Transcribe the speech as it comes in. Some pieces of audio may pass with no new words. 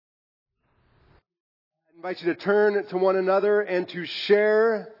I invite you to turn to one another and to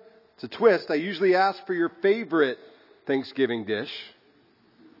share. It's a twist. I usually ask for your favorite Thanksgiving dish.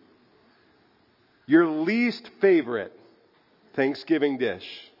 Your least favorite Thanksgiving dish.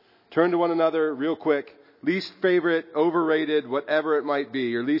 Turn to one another real quick. Least favorite, overrated, whatever it might be.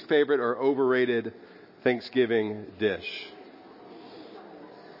 Your least favorite or overrated Thanksgiving dish.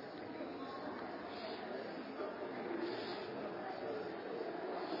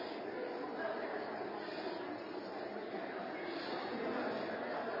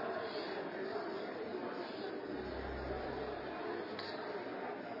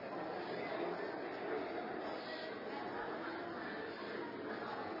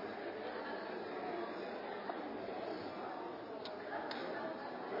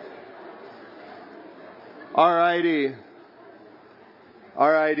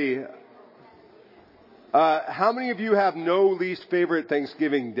 Alrighty. How many of you have no least favorite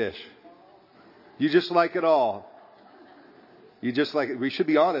Thanksgiving dish? You just like it all. You just like it. We should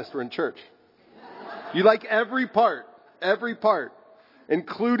be honest. We're in church. You like every part,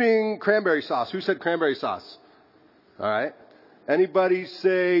 including cranberry sauce. Who said cranberry sauce? All right. Anybody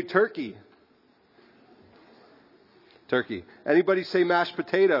say turkey? Turkey. Anybody say mashed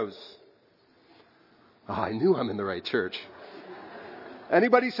potatoes? Oh, I knew I'm in the right church.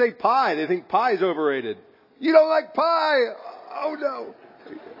 Anybody say pie? They think pie is overrated. You don't like pie? Oh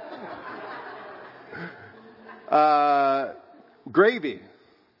no. Gravy.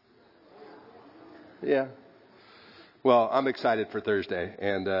 Yeah. Well, I'm excited for Thursday,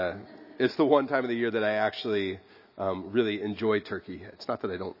 and it's the one time of the year that I actually really enjoy turkey. It's not that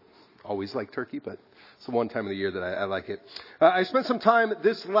I don't always like turkey, but it's the one time of the year that I like it. I spent some time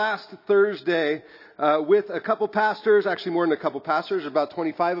this last Thursday with a couple pastors, actually more than a couple pastors, about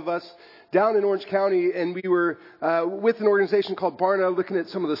 25 of us, down in Orange County, and we were with an organization called Barna, looking at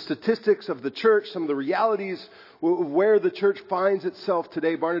some of the statistics of the church, some of the realities where the church finds itself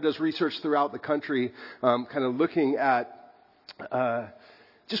today. Barna does research throughout the country, kind of looking at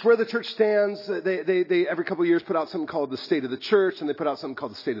just where the church stands. They every couple of years put out something called the State of the Church, and they put out something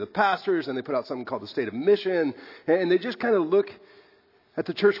called the State of the Pastors, and they put out something called the State of Mission, and they just kind of look at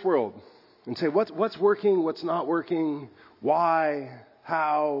the church world and say what's working, what's not working, why,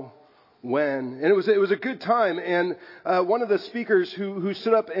 how, when. And it was a good time. And one of the speakers who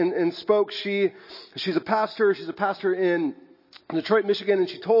stood up and spoke, she's a pastor. She's a pastor in Detroit, Michigan, and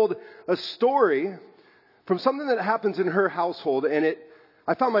she told a story from something that happens in her household, and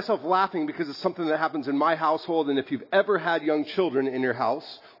I found myself laughing because it's something that happens in my household, and if you've ever had young children in your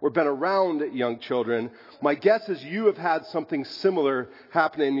house or been around young children, my guess is you have had something similar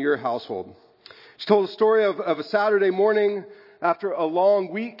happen in your household. She told a story of a Saturday morning after a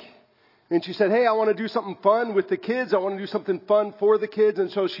long week, and she said, hey, I want to do something fun with the kids. I want to do something fun for the kids,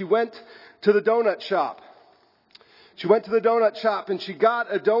 and so she went to the donut shop. She went to the donut shop, and she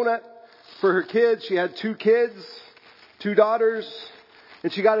got a donut for her kids. She had 2 kids, 2 daughters,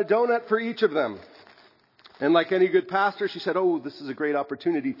 and she got a donut for each of them. And like any good pastor, she said, oh, this is a great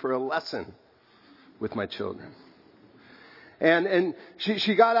opportunity for a lesson with my children. And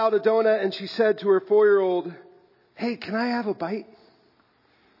she got out a donut and she said to her 4-year-old, hey, can I have a bite?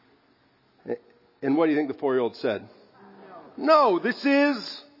 And what do you think the 4-year-old said? No, this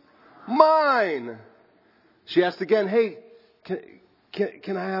is mine. She asked again, hey,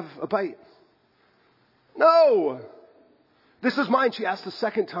 can I have a bite? No. This is mine, she asked a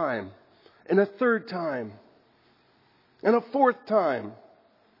second time, and a third time, and a 4th time.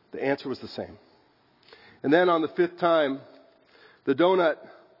 The answer was the same. And then on the 5th time, the donut,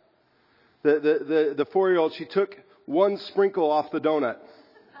 the 4-year-old, she took 1 sprinkle off the donut.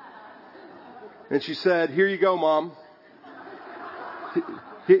 And she said, here you go, Mom.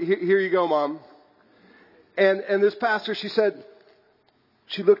 Here you go, Mom. And this pastor,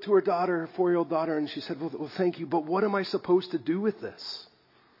 she looked to her daughter, her 4-year-old daughter, and she said, well, thank you, but what am I supposed to do with this?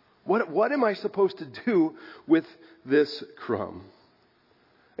 What am I supposed to do with this crumb?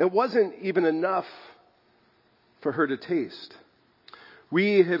 It wasn't even enough for her to taste.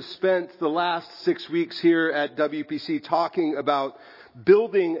 We have spent the last 6 weeks here at WPC talking about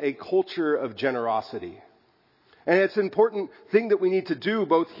building a culture of generosity. And it's an important thing that we need to do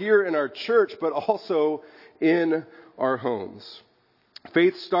both here in our church, but also in our homes.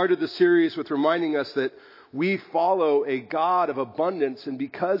 Faith started the series with reminding us that we follow a God of abundance, and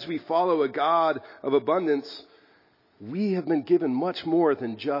because we follow a God of abundance, we have been given much more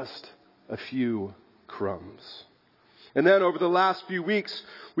than just a few crumbs. And then over the last few weeks,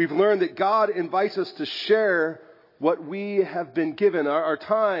 we've learned that God invites us to share what we have been given, our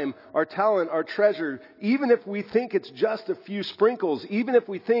time, our talent, our treasure, even if we think it's just a few sprinkles, even if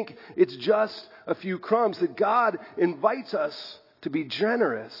we think it's just a few crumbs, that God invites us to be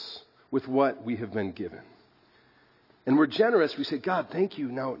generous with what we have been given. And we're generous. We say, God, thank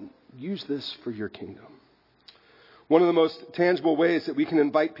you. Now use this for your kingdom. One of the most tangible ways that we can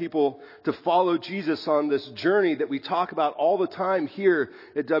invite people to follow Jesus on this journey that we talk about all the time here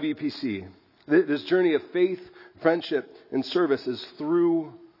at WPC, this journey of faith, friendship, and service, is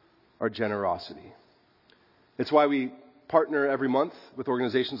through our generosity. It's why we partner every month with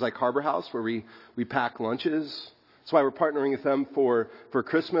organizations like Harbor House, where we pack lunches. That's why we're partnering with them for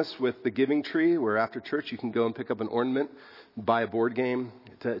Christmas with the Giving Tree, where after church you can go and pick up an ornament, buy a board game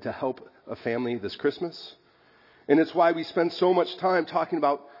to help a family this Christmas. And it's why we spend so much time talking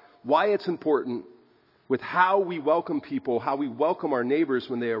about why it's important with how we welcome people, how we welcome our neighbors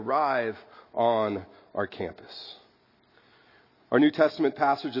when they arrive on our campus. Our New Testament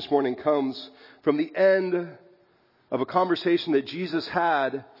passage this morning comes from the end of a conversation that Jesus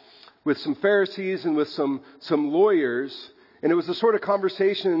had with some Pharisees and with some lawyers. And it was the sort of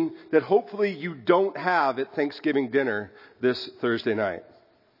conversation that hopefully you don't have at Thanksgiving dinner this Thursday night.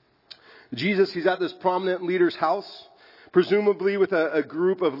 Jesus, he's at this prominent leader's house, presumably with a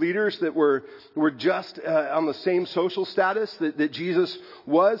group of leaders that were just on the same social status that Jesus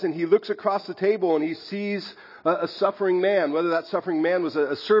was. And he looks across the table and he sees a suffering man, whether that suffering man was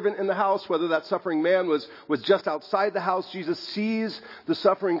a servant in the house, whether that suffering man was just outside the house. Jesus sees the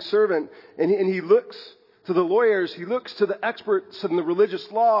suffering servant and he looks to the lawyers, he looks to the experts in the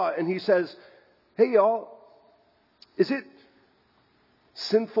religious law, and he says, hey y'all, is it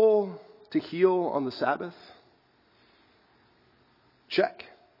sinful to heal on the Sabbath? Check.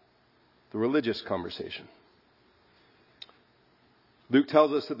 The religious conversation. Luke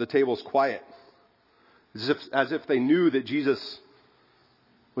tells us that the table's quiet, as if they knew that Jesus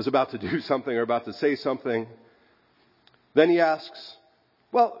was about to do something or about to say something. Then he asks,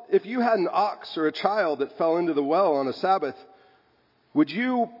 well, if you had an ox or a child that fell into the well on a Sabbath, would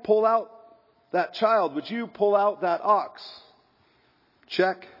you pull out that child? Would you pull out that ox?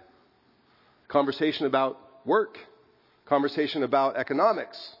 Check. Conversation about work. Conversation about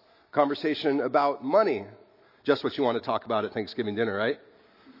economics. Conversation about money. Just what you want to talk about at Thanksgiving dinner, right?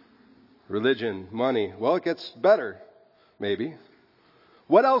 Religion, money. Well, it gets better, maybe.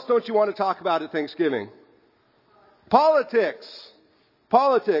 What else don't you want to talk about at Thanksgiving? Politics.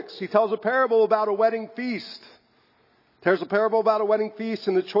 Politics. He tells a parable about a wedding feast. There's a parable about a wedding feast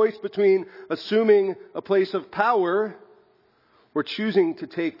and the choice between assuming a place of power or choosing to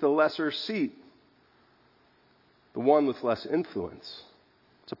take the lesser seat, the one with less influence.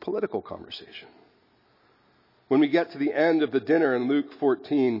 It's a political conversation. When we get to the end of the dinner in Luke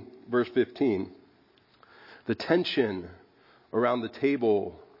 14, verse 15, the tension around the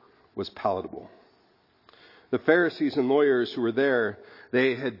table was palatable. The Pharisees and lawyers who were there,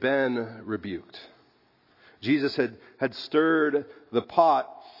 they had been rebuked. Jesus had stirred the pot,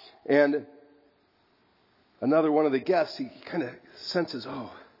 and another one of the guests, he kind of senses,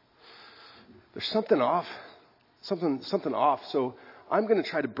 there's something off. Something off. So I'm going to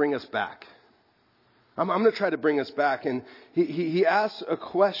try to bring us back. I'm going to try to bring us back. And he asks a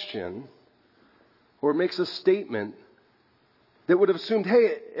question or makes a statement that would have assumed,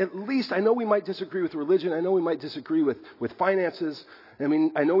 hey, at least I know we might disagree with religion. I know we might disagree with finances. I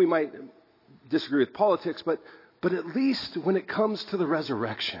mean, I know we might disagree with politics, but at least when it comes to the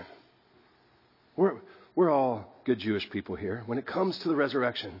resurrection, we're all good Jewish people here. When it comes to the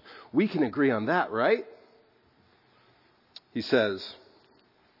resurrection, we can agree on that, right? He says,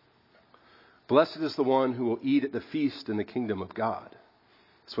 blessed is the one who will eat at the feast in the kingdom of God.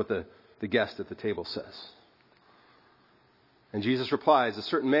 That's what the guest at the table says. And Jesus replies, a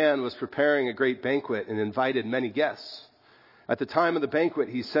certain man was preparing a great banquet and invited many guests. At the time of the banquet,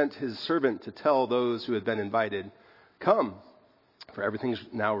 he sent his servant to tell those who had been invited, come, for everything's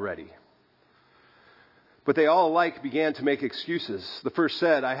now ready. But they all alike began to make excuses. The first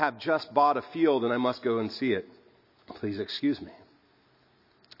said, I have just bought a field and I must go and see it. Please excuse me.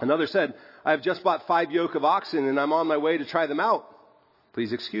 Another said, I have just bought 5 yoke of oxen and I'm on my way to try them out.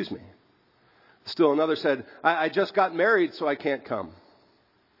 Please excuse me. Still another said, I just got married, so I can't come.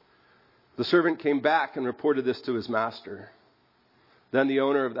 The servant came back and reported this to his master. Then the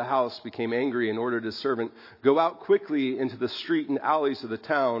owner of the house became angry and ordered his servant, go out quickly into the street and alleys of the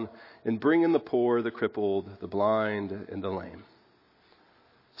town and bring in the poor, the crippled, the blind, and the lame.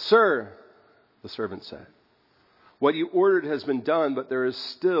 Sir, the servant said, what you ordered has been done, but there is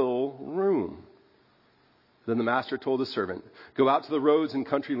still room. Then the master told his servant, go out to the roads and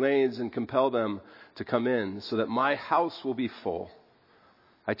country lanes and compel them to come in, so that my house will be full.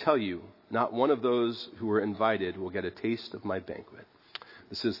 I tell you, not one of those who were invited will get a taste of my banquet.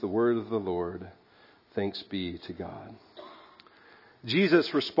 This is the word of the Lord. Thanks be to God.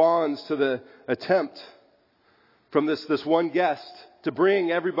 Jesus responds to the attempt from this one guest to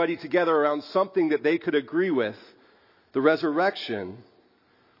bring everybody together around something that they could agree with, the resurrection,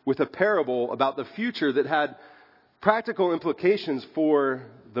 with a parable about the future that had practical implications for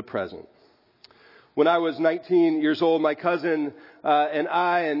the present. When I was 19 years old, my cousin and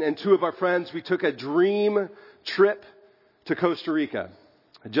I and two of our friends, we took a dream trip to Costa Rica.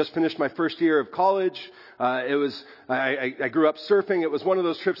 I just finished my first year of college. I grew up surfing. It was one of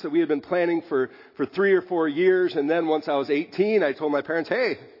those trips that we had been planning for 3 or 4 years. And then once I was 18, I told my parents,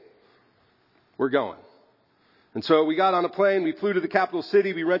 hey, we're going. And so we got on a plane, we flew to the capital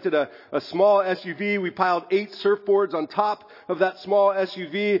city, we rented a small SUV, we piled 8 surfboards on top of that small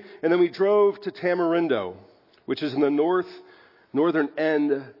SUV, and then we drove to Tamarindo, which is in the northern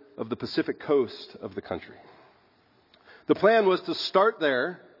end of the Pacific coast of the country. The plan was to start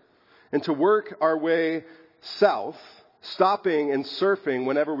there and to work our way south, stopping and surfing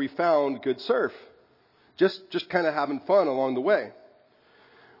whenever we found good surf. Just kind of having fun along the way.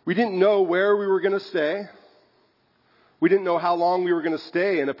 We didn't know where we were going to stay. We didn't know how long we were going to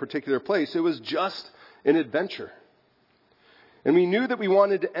stay in a particular place. It was just an adventure. And we knew that we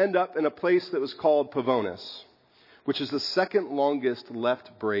wanted to end up in a place that was called Pavones, which is the second longest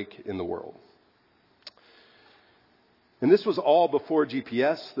left break in the world. And this was all before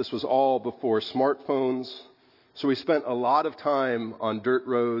GPS. This was all before smartphones. So we spent a lot of time on dirt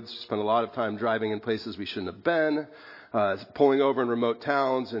roads, spent a lot of time driving in places we shouldn't have been, pulling over in remote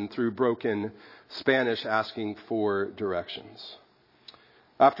towns and through broken Spanish asking for directions.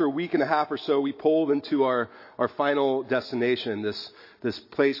 After a week and a half or so, we pulled into our final destination, this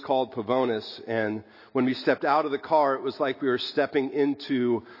place called Pavones. And when we stepped out of the car, it was like we were stepping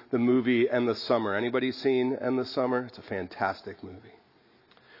into the movie Endless Summer. Anybody seen Endless Summer? It's a fantastic movie.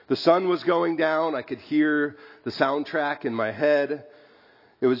 The sun was going down. I could hear the soundtrack in my head.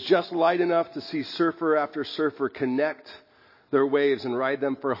 It was just light enough to see surfer after surfer connect their waves and ride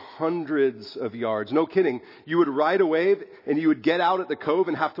them for hundreds of yards. No kidding. You would ride a wave and you would get out at the cove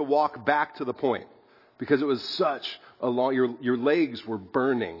and have to walk back to the point because it was such a long, your legs were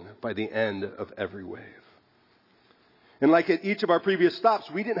burning by the end of every wave. And like at each of our previous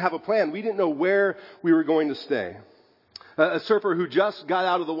stops, we didn't have a plan. We didn't know where we were going to stay. A surfer who just got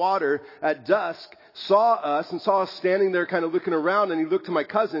out of the water at dusk saw us standing there kind of looking around, and he looked to my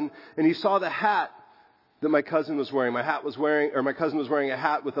cousin and he saw the hat that my cousin was wearing. My cousin was wearing a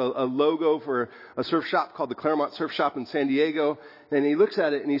hat with a logo for a surf shop called the Claremont Surf Shop in San Diego. And he looks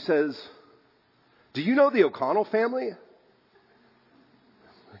at it and he says, do you know the O'Connell family?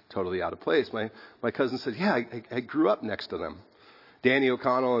 Totally out of place. My cousin said, yeah, I grew up next to them. Danny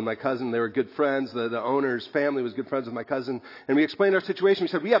O'Connell and my cousin, they were good friends. The owner's family was good friends with my cousin. And we explained our situation. We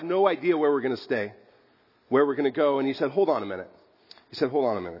said, we have no idea where we're going to stay, where we're going to go. And he said, hold on a minute.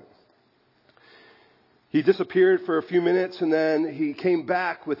 He disappeared for a few minutes, and then he came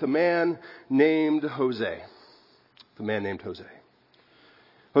back with a man named Jose.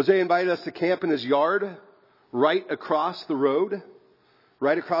 Jose invited us to camp in his yard right across the road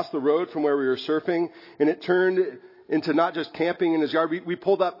from where we were surfing. And it turned into not just camping in his yard. We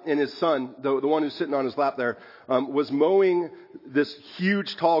pulled up, and his son, the one who's sitting on his lap there, was mowing this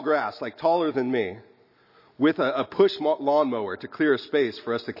huge tall grass, like taller than me, with a push lawnmower to clear a space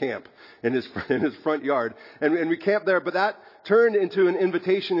for us to camp in his front yard. And we camped there, but that turned into an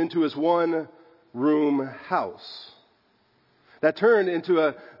invitation into his one-room house. That turned into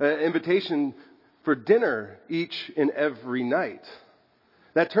an invitation for dinner each and every night.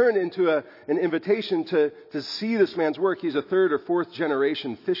 That turned into an invitation to see this man's work. He's a 3rd or 4th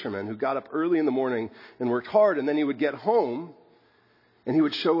generation fisherman who got up early in the morning and worked hard, and then he would get home and he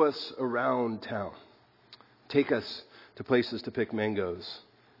would show us around town. Take us to places to pick mangoes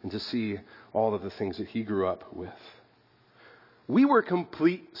and to see all of the things that he grew up with. We were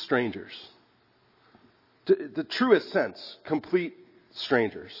complete strangers. The truest sense, complete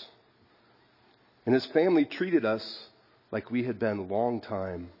strangers. And his family treated us like we had been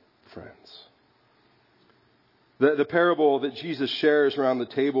longtime friends. The parable that Jesus shares around the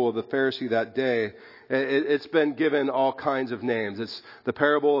table of the Pharisee that day, it's been given all kinds of names. It's the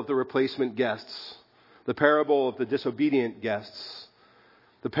parable of the replacement guests, the parable of the disobedient guests,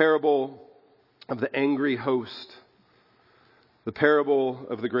 the parable of the angry host, the parable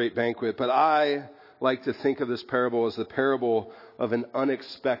of the great banquet. But I like to think of this parable as the parable of an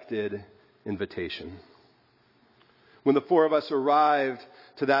unexpected invitation. When the four of us arrived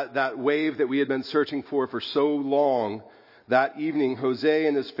to that wave that we had been searching for so long, that evening, Jose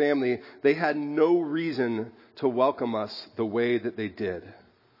and his family, they had no reason to welcome us the way that they did.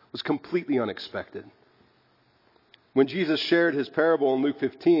 It was completely unexpected. When Jesus shared his parable in Luke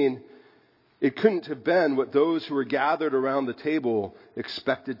 15, it couldn't have been what those who were gathered around the table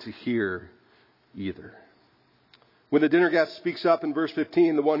expected to hear either. When the dinner guest speaks up in verse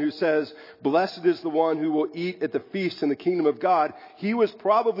 15, the one who says, "Blessed is the one who will eat at the feast in the kingdom of God," he was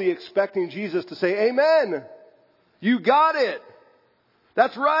probably expecting Jesus to say, "Amen. You got it.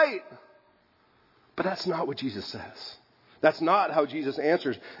 That's right." But that's not what Jesus says. That's not how Jesus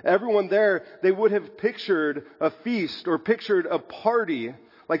answers. Everyone there, they would have pictured a feast or pictured a party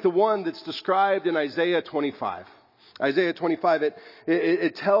like the one that's described in Isaiah 25. Isaiah 25,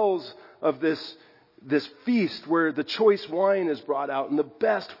 it tells of this feast where the choice wine is brought out and the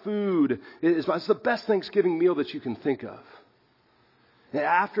best food is, it's the best Thanksgiving meal that you can think of. And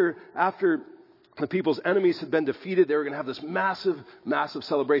after the people's enemies had been defeated, they were going to have this massive, massive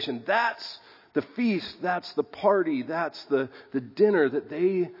celebration. That's the feast, that's the party, that's the dinner that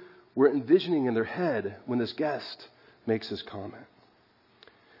they were envisioning in their head when this guest makes his comment.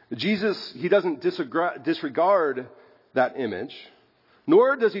 Jesus, he doesn't disregard that image,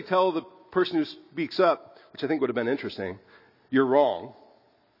 nor does he tell the person who speaks up, which I think would have been interesting, "You're wrong."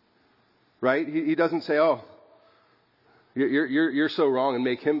 Right? He doesn't say, "Oh, you're so wrong," and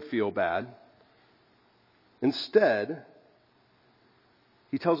make him feel bad. Instead,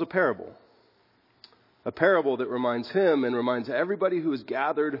 he tells a parable. A parable that reminds him and reminds everybody who is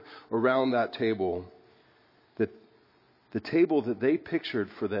gathered around that table that the table that they pictured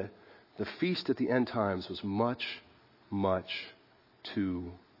for the feast at the end times was much, much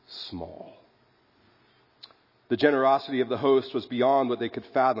too small. The generosity of the host was beyond what they could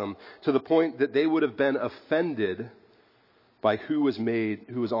fathom, to the point that they would have been offended by who was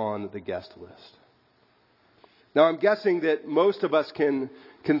on the guest list. Now, I'm guessing that most of us can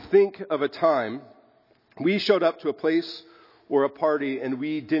think of a time we showed up to a place or a party and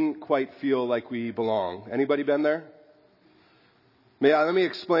we didn't quite feel like we belong. Anybody been there? Let me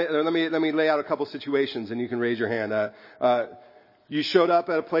explain. Let me lay out a couple situations, and you can raise your hand. You showed up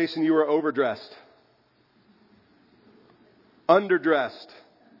at a place and you were overdressed, underdressed,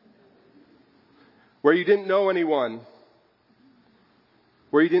 where you didn't know anyone,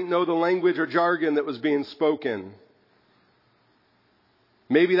 where you didn't know the language or jargon that was being spoken.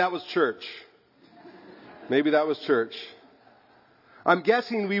 Maybe that was church. Maybe that was church. I'm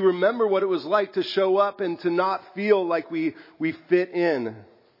guessing we remember what it was like to show up and to not feel like we fit in.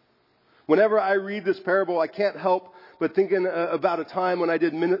 Whenever I read this parable, I can't help but thinking about a time when I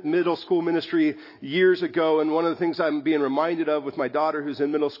did middle school ministry years ago. And one of the things I'm being reminded of with my daughter who's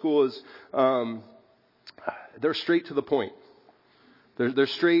in middle school is they're straight to the point. They're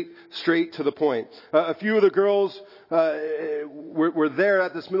straight to the point. A few of the girls were there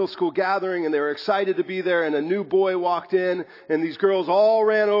at this middle school gathering, and they were excited to be there, and a new boy walked in, and these girls all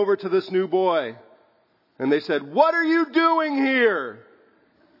ran over to this new boy. And they said, "What are you doing here?"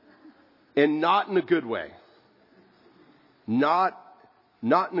 And not in a good way. Not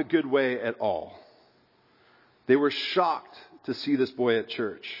in a good way at all. They were shocked to see this boy at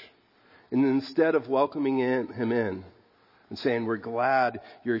church. And instead of welcoming him in and saying, "We're glad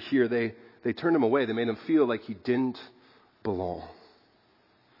you're here," they turned him away. They made him feel like he didn't belong.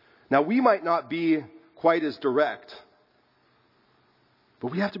 Now, we might not be quite as direct,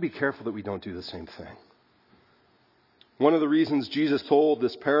 but we have to be careful that we don't do the same thing. One of the reasons Jesus told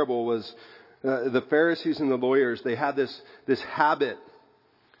this parable was the Pharisees and the lawyers, they had this habit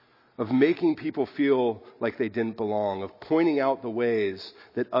of making people feel like they didn't belong, of pointing out the ways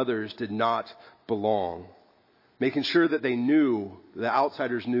that others did not belong, making sure that the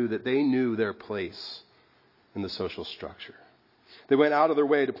outsiders knew that they knew their place in the social structure. They went out of their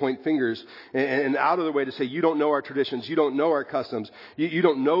way to point fingers and out of their way to say, "You don't know our traditions. You don't know our customs. You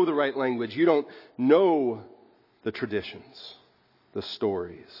don't know the right language. You don't know the traditions, the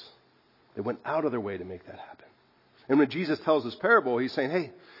stories." They went out of their way to make that happen. And when Jesus tells this parable, he's saying,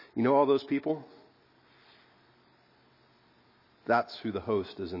 "Hey, you know all those people? That's who the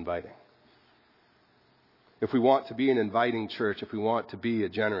host is inviting." If we want to be an inviting church, if we want to be a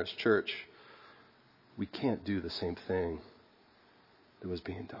generous church, we can't do the same thing that was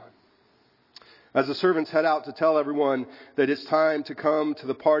being done. As the servants head out to tell everyone that it's time to come to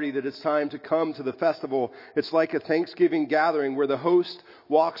the party, that it's time to come to the festival, it's like a Thanksgiving gathering where the host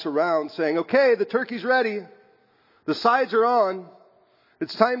walks around saying, "Okay, the turkey's ready. The sides are on.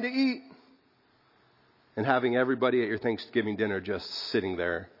 It's time to eat." And having everybody at your Thanksgiving dinner just sitting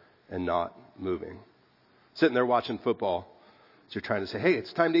there and not moving. sitting there watching football. So you're trying to say, hey,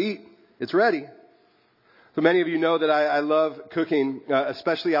 it's time to eat. It's ready. So many of you know that I love cooking,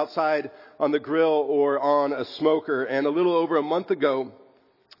 especially outside on the grill or on a smoker. And a little over a month ago,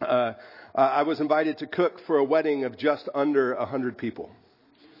 I was invited to cook for a wedding of just under 100 people.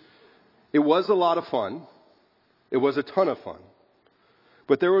 It was a lot of fun. It was a ton of fun.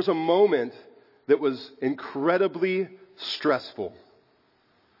 But there was a moment that was incredibly stressful.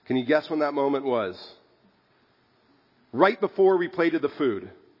 Can you guess when that moment was? Right before we plated the food.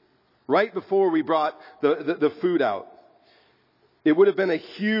 Right before we brought the food out. It would have been a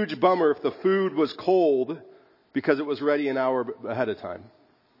huge bummer if the food was cold because it was ready an hour ahead of time.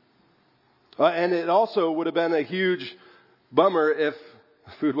 And it also would have been a huge bummer if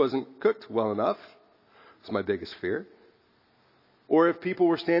the food wasn't cooked well enough. It's my biggest fear. Or if people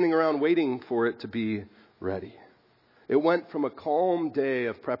were standing around waiting for it to be ready. It went from a calm day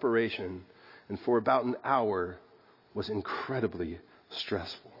of preparation and for about an hour was incredibly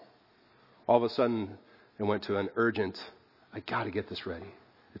stressful. All of a sudden, it went to an urgent, I got to get this ready.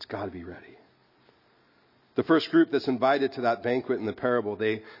 It's got to be ready. The first group that's invited to that banquet in the parable,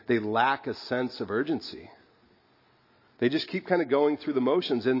 they lack a sense of urgency. They just keep kind of going through the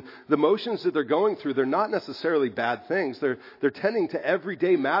motions. And the motions that they're going through, they're not necessarily bad things. They're tending to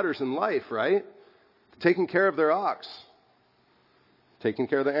everyday matters in life, right? Taking care of their ox. Taking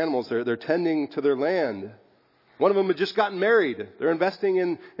care of their animals. They're tending to their land. One of them had just gotten married. They're investing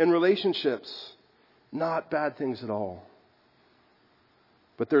in relationships. Not bad things at all.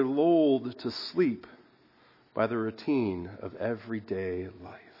 But they're lulled to sleep by the routine of everyday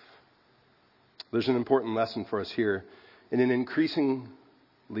life. There's an important lesson for us here. In an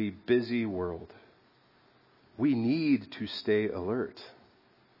increasingly busy world, we need to stay alert,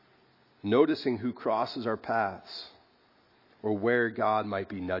 noticing who crosses our paths or where God might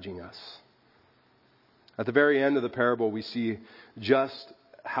be nudging us. At the very end of the parable, we see just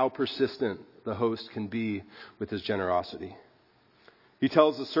how persistent the host can be with his generosity. He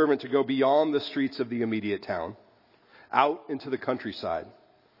tells the servant to go beyond the streets of the immediate town, out into the countryside.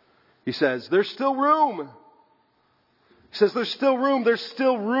 He says, there's still room. He says, there's still room. There's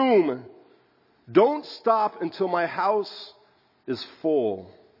still room. Don't stop until my house is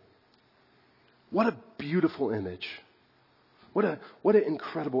full. What a beautiful image. What an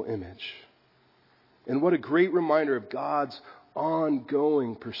incredible image. And what a great reminder of God's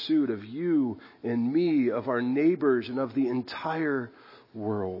ongoing pursuit of you and me, of our neighbors, and of the entire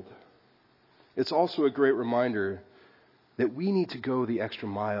world. It's also a great reminder that we need to go the extra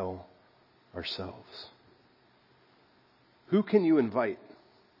mile ourselves. Who can you invite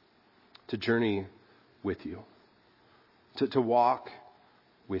to journey with you? To walk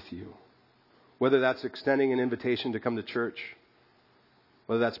with you? Whether that's extending an invitation to come to church,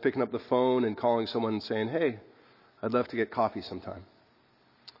 whether that's picking up the phone and calling someone and saying, hey, I'd love to get coffee sometime.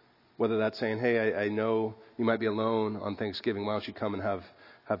 Whether that's saying, hey, I know you might be alone on Thanksgiving. Why don't you come and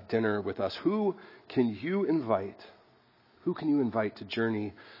have dinner with us? Who can you invite? Who can you invite to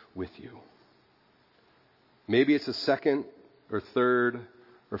journey with you? Maybe it's a second or third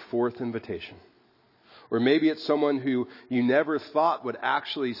or fourth invitation. Or maybe it's someone who you never thought would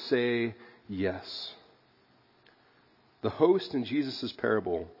actually say yes. The host in Jesus'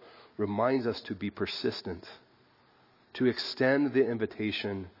 parable reminds us to be persistent, to extend the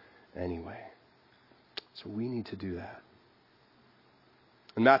invitation anyway. So we need to do that.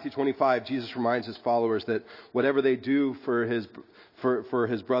 In Matthew 25, Jesus reminds his followers that whatever they do for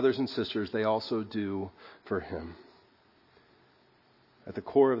his brothers and sisters, they also do for him. At the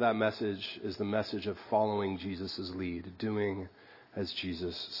core of that message is the message of following Jesus' lead, doing as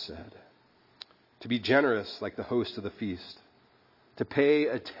Jesus said. To be generous like the host of the feast. To pay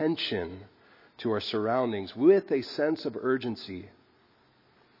attention to our surroundings with a sense of urgency.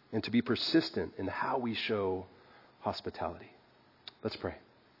 And to be persistent in how we show hospitality. Let's pray.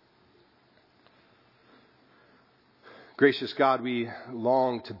 Gracious God, we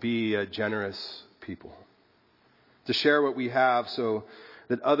long to be a generous people. To share what we have so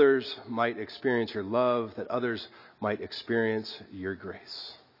that others might experience your love, that others might experience your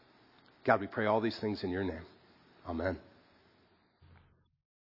grace. God, we pray all these things in your name. Amen.